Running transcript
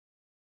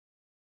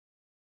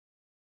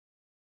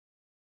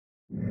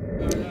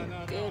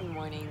Good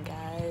morning,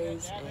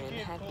 guys, and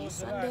happy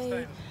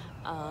Sunday.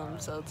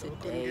 So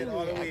today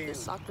we're at the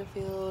soccer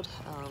field.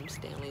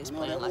 Stanley is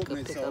playing like a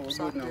pickup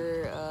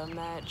soccer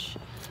match.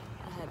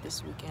 I had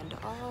this weekend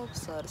off,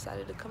 so I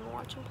decided to come and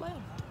watch him play.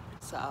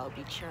 So I'll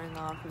be cheering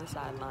on from the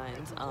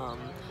sidelines.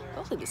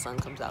 Hopefully the sun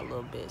comes out a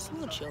little bit. It's a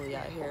little chilly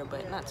out here,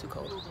 but not too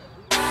cold.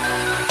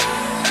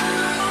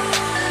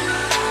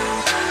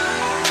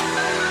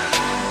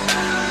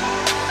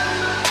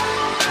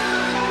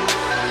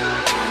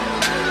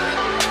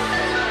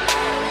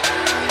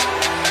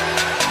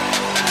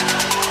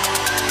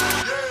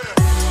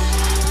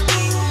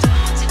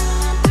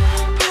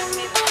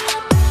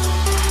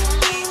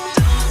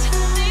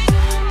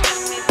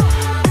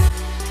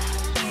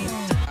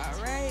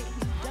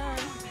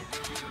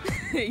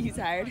 You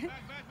tired?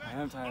 I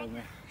am tired,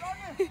 man.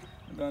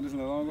 I've done this in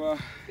a long while.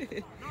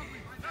 You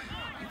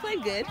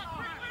played good.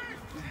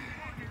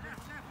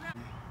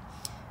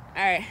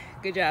 Alright,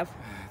 good job.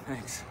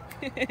 Thanks.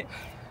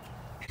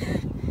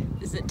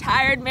 This is a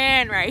tired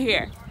man right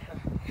here.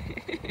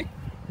 You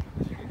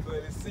can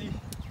clearly see.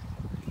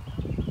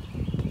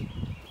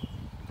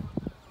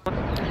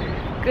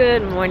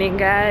 Good morning,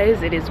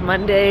 guys. It is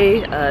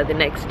Monday, the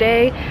next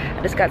day.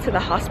 I just got to the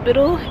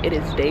hospital. It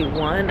is day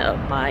 1 of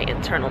my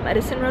internal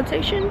medicine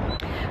rotation.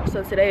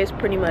 So today is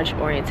pretty much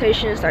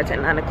orientation. Starts at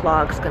 9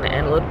 o'clock. It's going to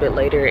end a little bit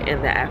later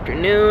in the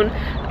afternoon.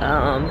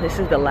 This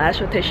is the last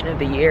rotation of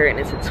the year, and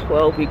it's a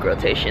 12-week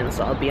rotation,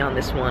 so I'll be on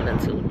this one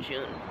until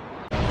June.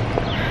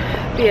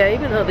 But yeah,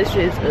 even though this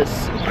is a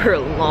super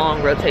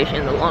long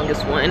rotation, the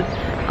longest one,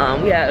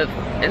 we have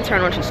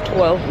internal, which is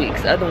 12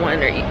 weeks. The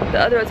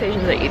other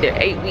rotations are either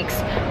 8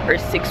 weeks or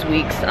 6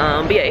 weeks.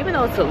 But yeah, even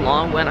though it's a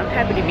long one, I'm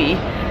happy to be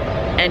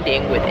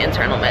ending with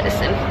internal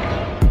medicine.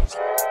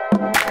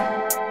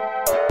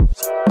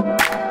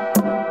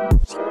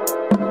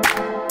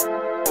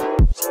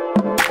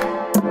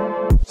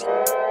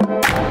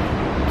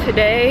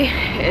 Today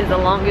is the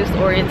longest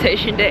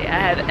orientation day I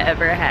have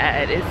ever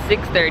had. It's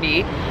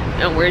 6:30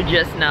 and we're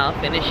just now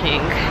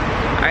finishing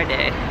our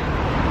day.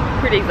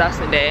 Pretty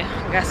exhausting day.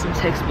 I got some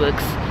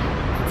textbooks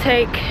to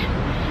take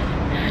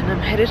and I'm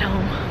headed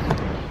home.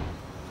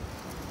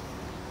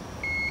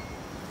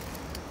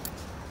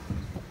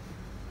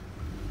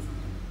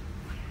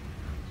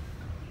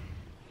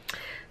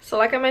 So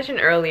like I mentioned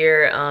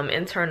earlier,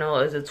 internal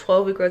is a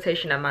 12-week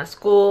rotation at my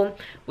school.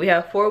 We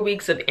have 4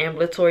 weeks of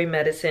ambulatory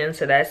medicine,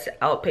 so that's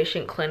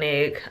outpatient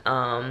clinic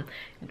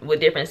with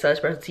different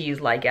subspecialties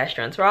like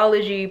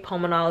gastroenterology,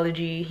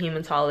 pulmonology,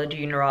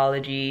 hematology,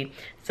 neurology.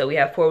 So we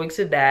have 4 weeks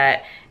of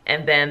that.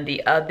 And then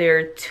the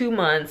other 2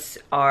 months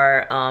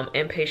are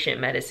inpatient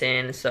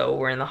medicine. So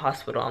we're in the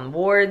hospital on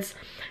wards.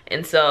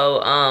 And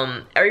so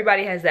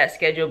everybody has that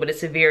schedule, but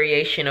it's a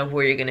variation of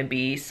where you're gonna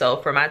be. So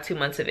for my 2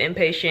 months of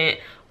inpatient,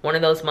 one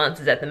of those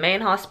months is at the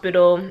main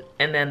hospital,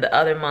 and then the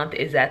other month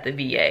is at the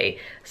VA.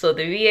 So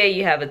the VA,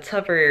 you have a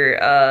tougher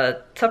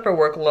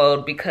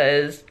workload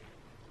because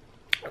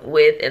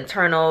with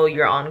internal,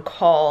 you're on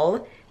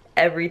call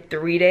every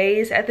 3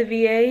 days at the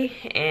VA,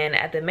 and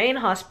at the main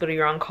hospital,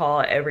 you're on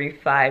call every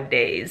 5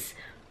 days.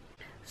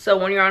 So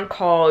when you're on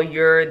call,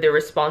 you're the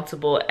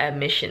responsible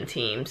admission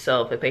team.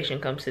 So if a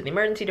patient comes to the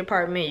emergency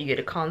department, you get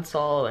a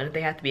consult, and if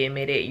they have to be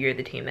admitted, you're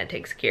the team that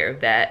takes care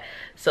of that.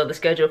 So the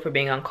schedule for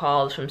being on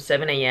call is from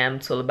 7 a.m.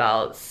 till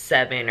about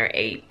 7 or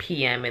 8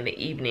 p.m. in the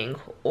evening,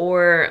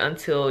 or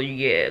until you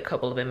get a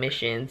couple of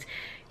admissions.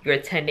 Your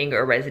attending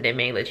or resident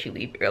may let you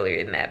leave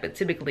earlier than that, but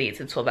typically it's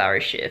a 12-hour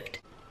shift.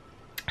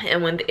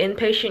 And when the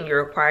inpatient,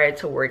 you're required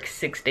to work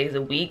 6 days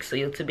a week, so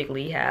you'll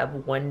typically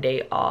have 1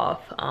 day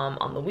off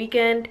on the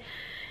weekend.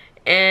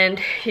 And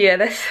yeah,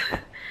 that's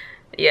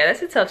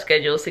a tough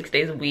schedule, 6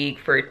 days a week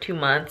for 2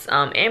 months.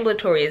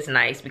 Ambulatory is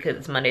nice because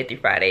it's Monday through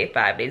Friday,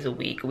 5 days a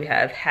week. We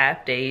have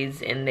half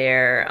days in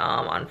there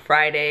on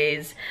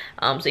Fridays,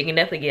 so you can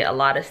definitely get a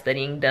lot of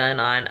studying done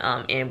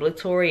on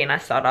ambulatory. And I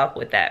start off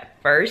with that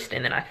first,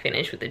 and then I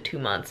finish with the 2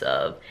 months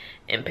of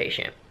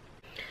inpatient.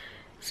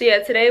 So yeah,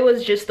 today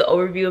was just the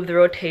overview of the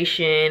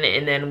rotation,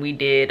 and then we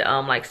did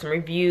like some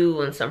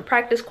review and some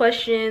practice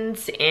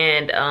questions,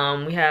 and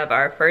we have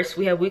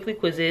weekly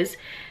quizzes.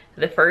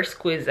 The first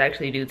quiz is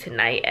actually due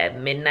tonight at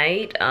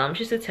midnight. It's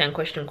just a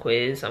 10-question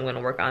quiz. I'm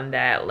gonna work on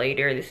that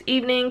later this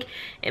evening,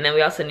 and then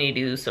we also need to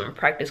do some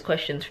practice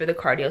questions for the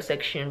cardio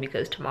section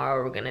because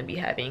tomorrow we're gonna be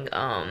having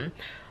a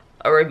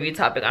review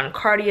topic on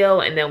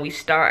cardio, and then we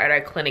start at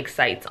our clinic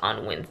sites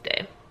on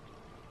Wednesday.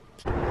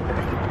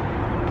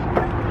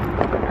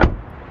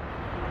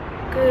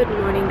 Good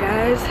morning,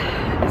 guys.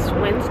 It's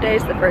Wednesday.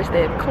 It's the first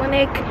day of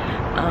clinic.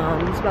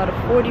 It's about a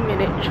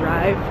 40-minute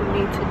drive for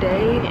me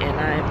today, and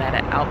I'm at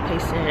an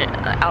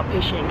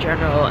outpatient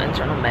general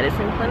internal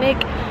medicine clinic,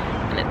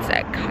 and it's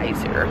at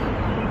Kaiser.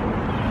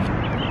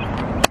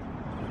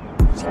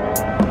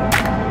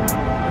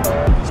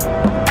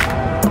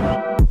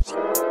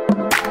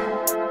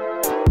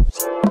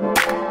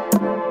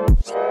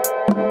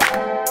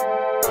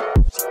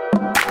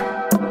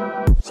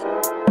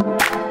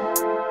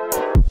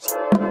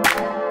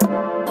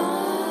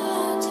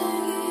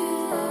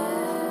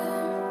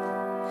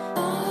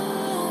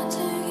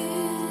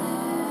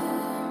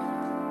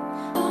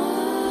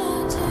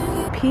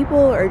 people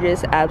are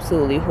just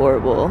absolutely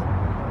horrible.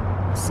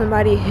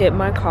 Somebody hit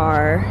my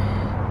car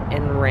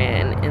and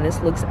ran, and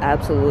this looks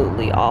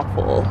absolutely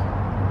awful.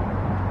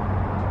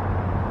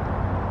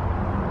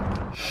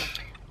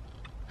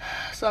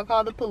 So I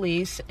called the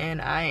police,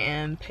 and I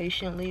am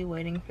patiently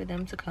waiting for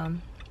them to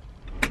come.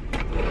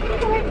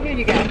 Okay, here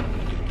you go.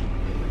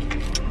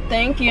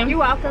 Thank you. You're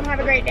welcome. Have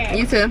a great day.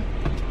 You too.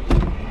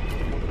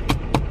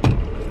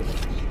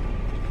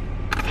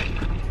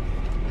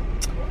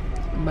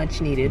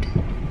 Much needed.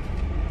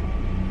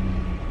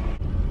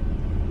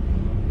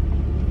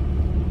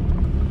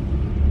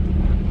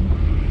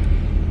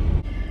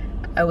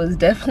 I was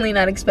definitely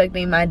not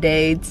expecting my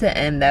day to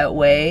end that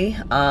way.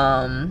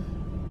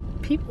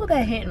 People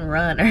that hit and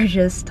run are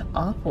just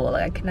awful.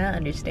 Like, I cannot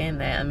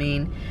understand that. I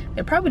mean,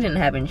 they probably didn't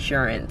have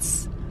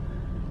insurance,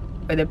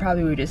 or they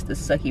probably were just a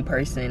sucky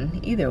person.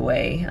 Either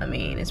way, I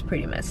mean, it's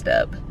pretty messed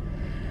up.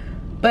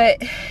 But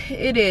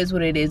it is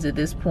what it is at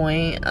this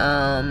point.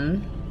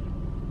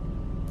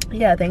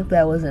 Yeah, thankfully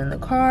I wasn't in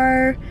the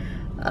car.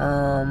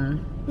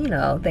 You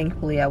know,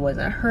 thankfully I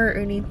wasn't hurt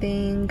or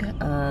anything.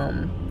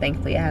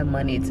 Thankfully I have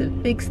money to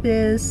fix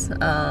this.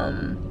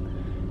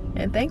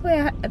 And thankfully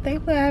I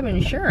have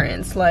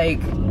insurance. Like,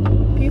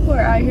 people are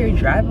out here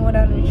driving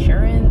without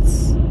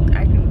insurance,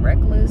 acting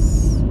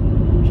reckless.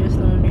 Just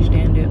don't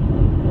understand it.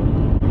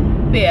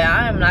 But yeah,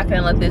 I am not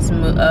gonna let this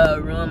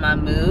ruin my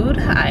mood.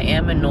 I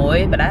am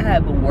annoyed, but I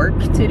have work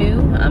to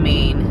do. I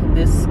mean,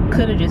 this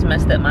could have just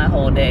messed up my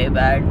whole day,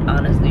 but I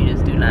honestly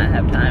just do not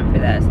have time for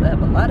that. So I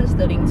have a lot of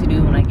studying to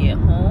do when I get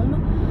home.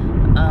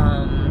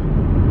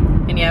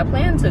 And yeah, I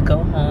plan to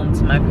go home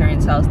to my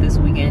parents' house this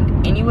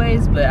weekend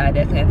anyways, but I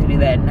definitely have to do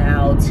that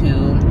now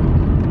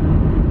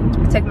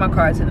to take my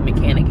car to the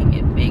mechanic and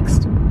get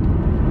fixed.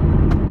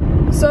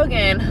 So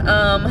again,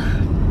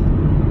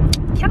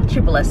 count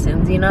your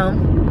blessings, you know,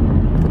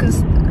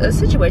 because a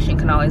situation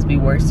can always be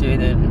worse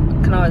than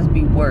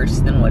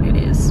what it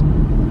is.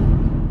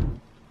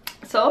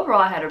 So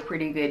overall, I had a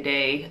pretty good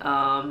day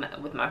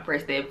with my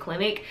first day of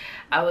clinic.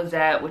 I was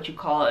at what you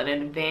call an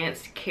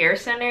advanced care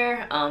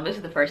center. This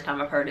is the first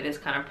time I've heard of this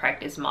kind of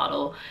practice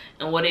model.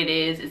 And what it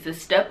is a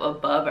step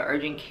above an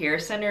urgent care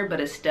center, but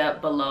a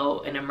step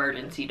below an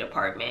emergency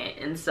department.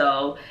 And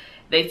so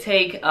they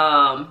take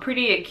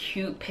pretty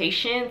acute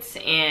patients,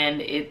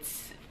 and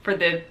it's for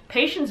the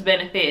patient's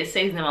benefit. It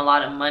saves them a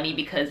lot of money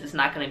because it's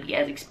not going to be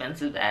as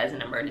expensive as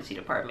an emergency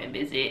department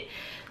visit.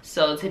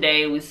 So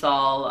today we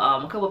saw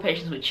a couple of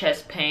patients with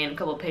chest pain, a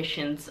couple of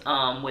patients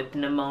with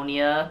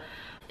pneumonia.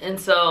 And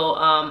so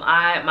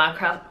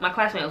my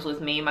classmate was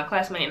with me. My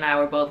classmate and I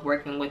were both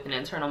working with an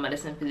internal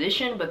medicine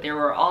physician, but there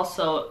were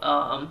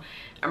also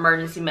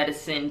emergency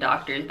medicine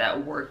doctors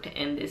that worked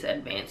in this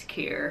advanced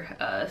care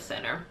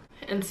center.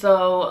 And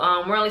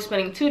so we're only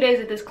spending 2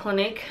 days at this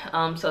clinic.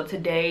 So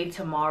today,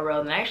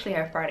 tomorrow, and I actually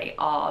have Friday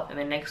off, and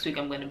then next week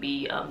I'm going to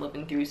be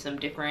moving through some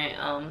different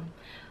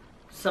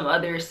some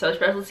other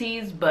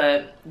subspecialties.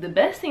 But the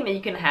best thing that you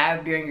can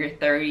have during your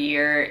third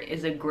year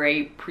is a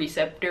great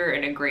preceptor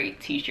and a great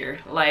teacher.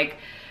 Like,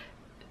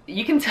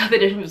 you can tell the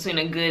difference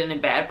between a good and a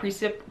bad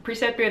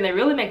preceptor, and they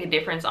really make a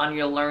difference on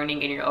your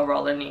learning and your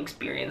overall learning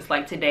experience.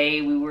 Like today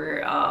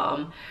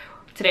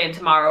and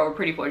tomorrow we're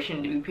pretty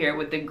fortunate to be paired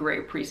with a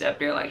great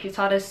preceptor. Like, she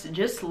taught us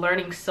just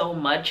learning so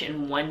much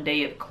in 1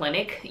 day of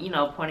clinic, you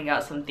know, pointing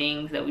out some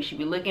things that we should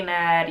be looking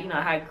at, you know,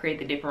 how to create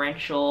the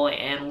differential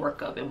and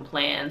work up and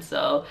plan.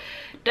 So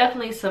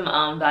definitely some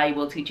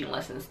valuable teaching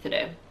lessons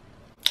today.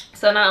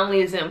 So not only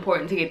is it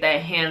important to get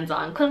that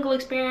hands-on clinical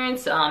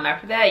experience,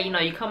 after that, you know,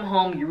 you come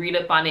home, you read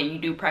up on it, you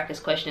do practice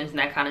questions, and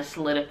that kind of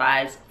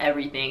solidifies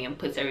everything and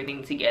puts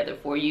everything together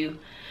for you.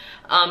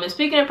 And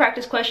speaking of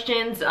practice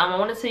questions, I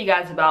want to tell you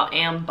guys about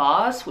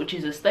AMBOSS, which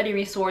is a study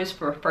resource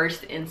for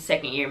first and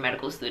second year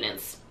medical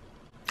students.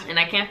 And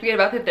I can't forget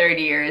about the third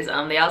years.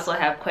 They also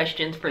have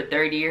questions for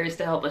third years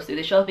to help us through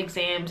the shelf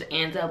exams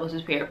and to help us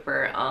prepare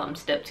for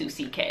step 2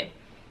 CK.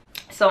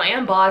 So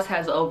AMBOSS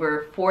has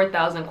over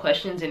 4,000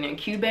 questions in their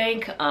Q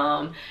bank,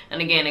 and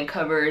again, it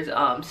covers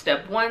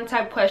step 1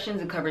 type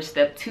questions, it covers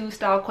step 2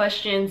 style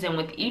questions, and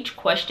with each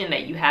question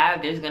that you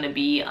have, there's going to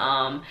be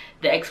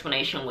the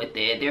explanation with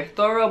it. They're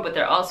thorough, but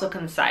they're also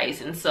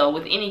concise. And so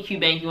with any Q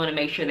bank, you want to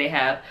make sure they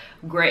have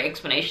great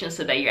explanations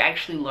so that you're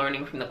actually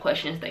learning from the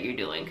questions that you're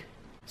doing.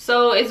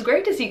 So it's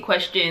great to see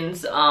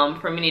questions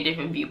from many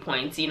different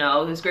viewpoints. You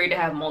know, it's great to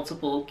have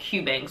multiple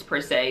Q banks per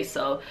se.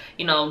 So,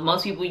 you know,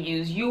 most people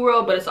use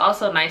UWorld, but it's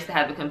also nice to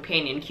have a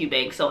companion Q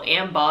bank. So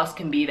AMBOSS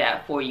can be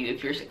that for you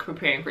if you're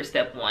preparing for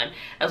step 1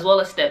 as well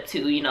as step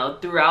 2. You know,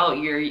 throughout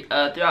your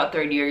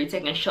third year, you're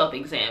taking shelf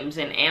exams,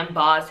 and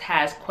AMBOSS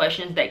has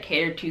questions that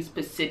cater to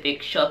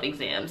specific shelf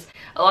exams.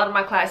 A lot of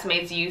my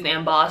classmates used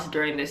AMBOSS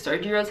during the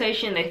surgery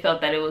rotation. They felt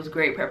that it was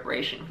great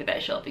preparation for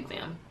that shelf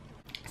exam.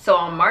 So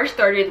on March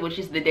 30th, which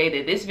is the day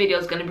that this video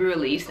is going to be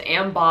released,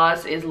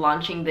 AMBOSS is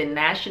launching the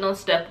National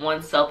Step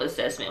 1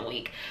 Self-Assessment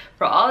Week.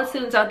 For all the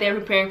students out there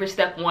preparing for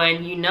Step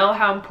 1, you know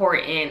how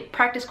important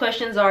practice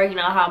questions are, you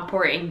know how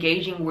important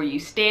engaging where you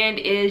stand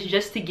is,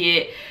 just to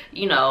get,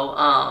 you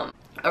know,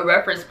 a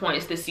reference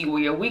points to see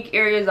where your weak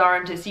areas are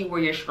and to see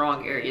where your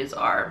strong areas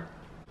are.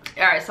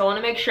 All right, so I want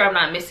to make sure I'm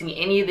not missing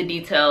any of the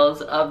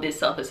details of this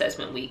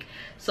self-assessment week.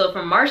 So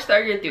from March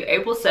 30th through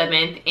April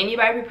 7th,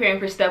 anybody preparing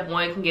for step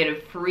 1 can get a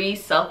free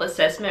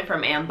self-assessment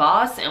from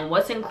Amboss, and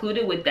what's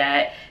included with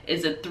that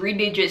is a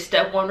 3-digit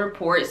step 1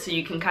 report, so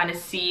you can kind of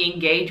see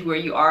and gauge where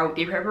you are with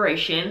your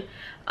preparation.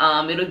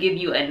 It'll give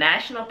you a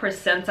national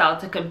percentile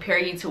to compare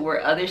you to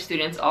where other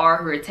students are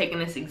who are taking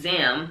this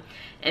exam.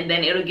 And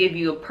then it'll give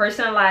you a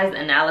personalized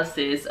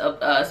analysis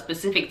of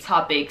specific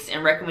topics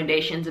and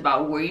recommendations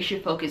about where you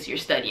should focus your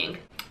studying.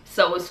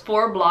 So it's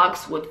 4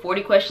 blocks with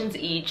 40 questions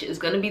each. It's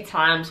going to be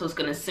timed, so it's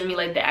going to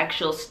simulate the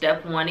actual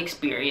step 1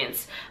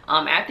 experience.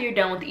 After you're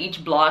done with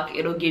each block,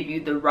 it'll give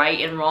you the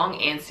right and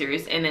wrong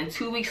answers, and then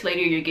 2 weeks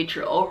later you'll get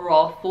your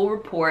overall full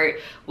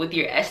report with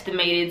your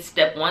estimated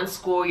step 1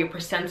 score, your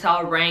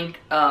percentile rank,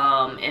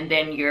 and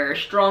then your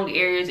strong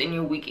areas and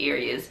your weak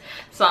areas.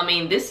 So I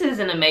mean, this is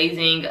an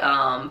amazing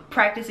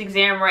practice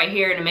exam right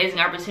here, an amazing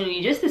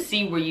opportunity just to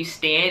see where you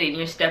stand in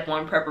your step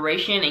 1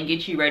 preparation and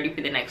get you ready for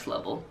the next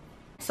level.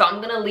 So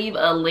I'm gonna leave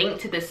a link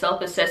to the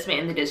self-assessment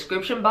in the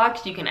description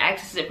box. You can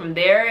access it from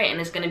there,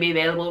 and it's gonna be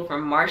available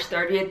from March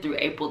 30th through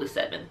April the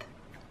 7th.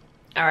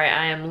 All right,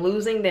 I am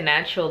losing the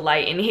natural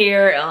light in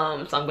here,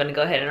 so I'm gonna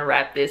go ahead and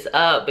wrap this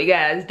up. But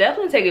guys,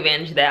 definitely take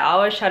advantage of that. I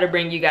always try to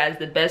bring you guys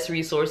the best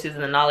resources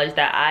and the knowledge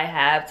that I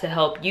have to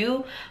help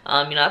you.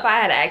 You know, if I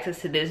had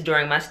access to this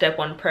during my step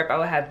 1 prep, I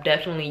would have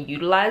definitely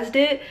utilized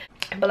it.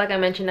 But like I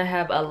mentioned, I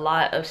have a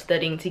lot of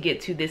studying to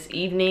get to this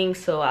evening,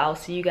 so I'll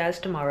see you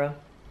guys tomorrow.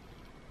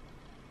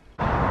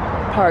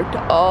 Parked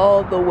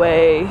all the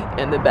way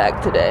in the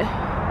back today.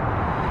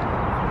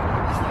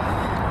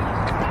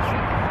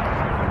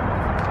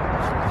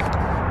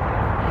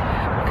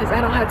 Because I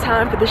don't have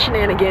time for the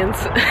shenanigans.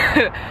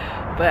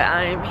 But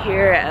I'm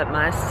here at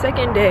my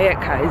 2nd day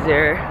at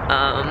Kaiser.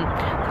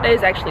 Today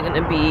is actually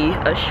going to be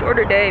a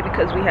shorter day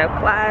because we have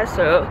class,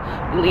 so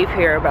we leave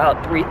here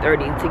about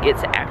 3:30 to get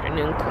to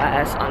afternoon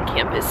class on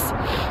campus.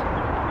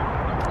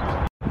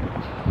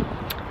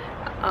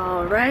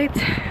 All right,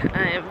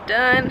 I am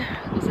done.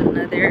 It was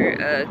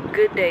another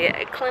good day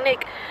at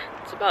clinic.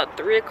 It's about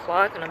 3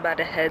 o'clock and I'm about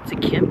to head to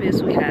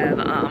campus. We have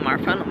our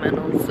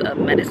fundamentals of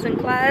medicine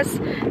class.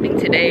 I think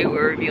today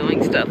we're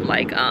reviewing stuff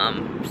like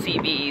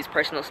CVs,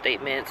 personal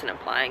statements, and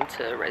applying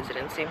to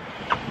residency.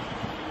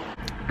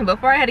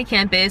 Before I head to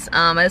campus,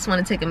 I just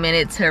want to take a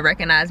minute to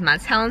recognize my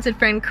talented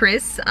friend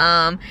Chris.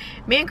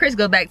 Me and Chris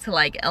go back to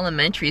like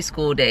elementary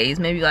school days,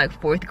 maybe like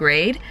 4th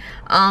grade.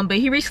 But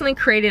he recently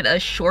created a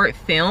short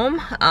film.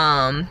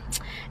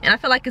 And I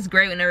feel like it's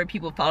great whenever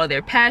people follow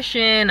their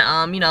passion,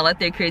 you know, let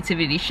their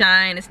creativity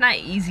shine. It's not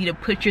easy to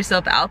put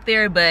yourself out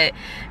there, but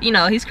you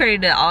know, he's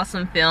created an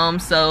awesome film.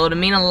 So it'll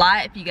mean a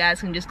lot if you guys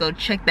can just go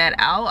check that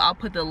out. I'll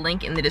put the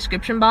link in the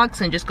description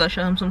box and just go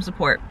show him some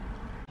support.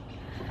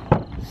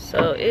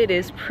 So it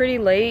is pretty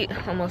late,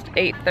 almost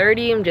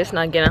 8:30. I'm just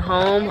not getting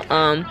home.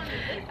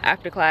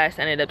 After class,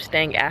 I ended up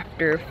staying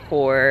after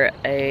for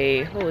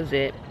a,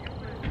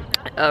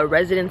 a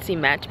residency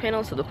match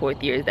panel. So the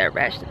 4th years that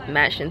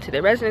matched into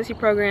the residency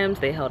programs,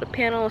 they held a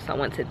panel, so I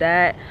went to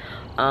that.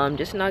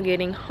 Just not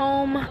getting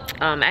home.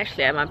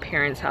 Actually at my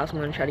parents' house. I'm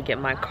gonna try to get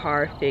my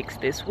car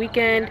fixed this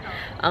weekend. So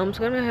I'm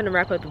gonna go ahead and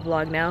wrap up the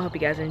vlog now. Hope you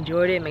guys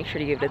enjoyed it. Make sure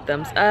to give it a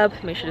thumbs up,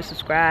 make sure to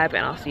subscribe,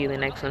 and I'll see you in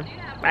the next one.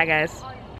 Bye guys.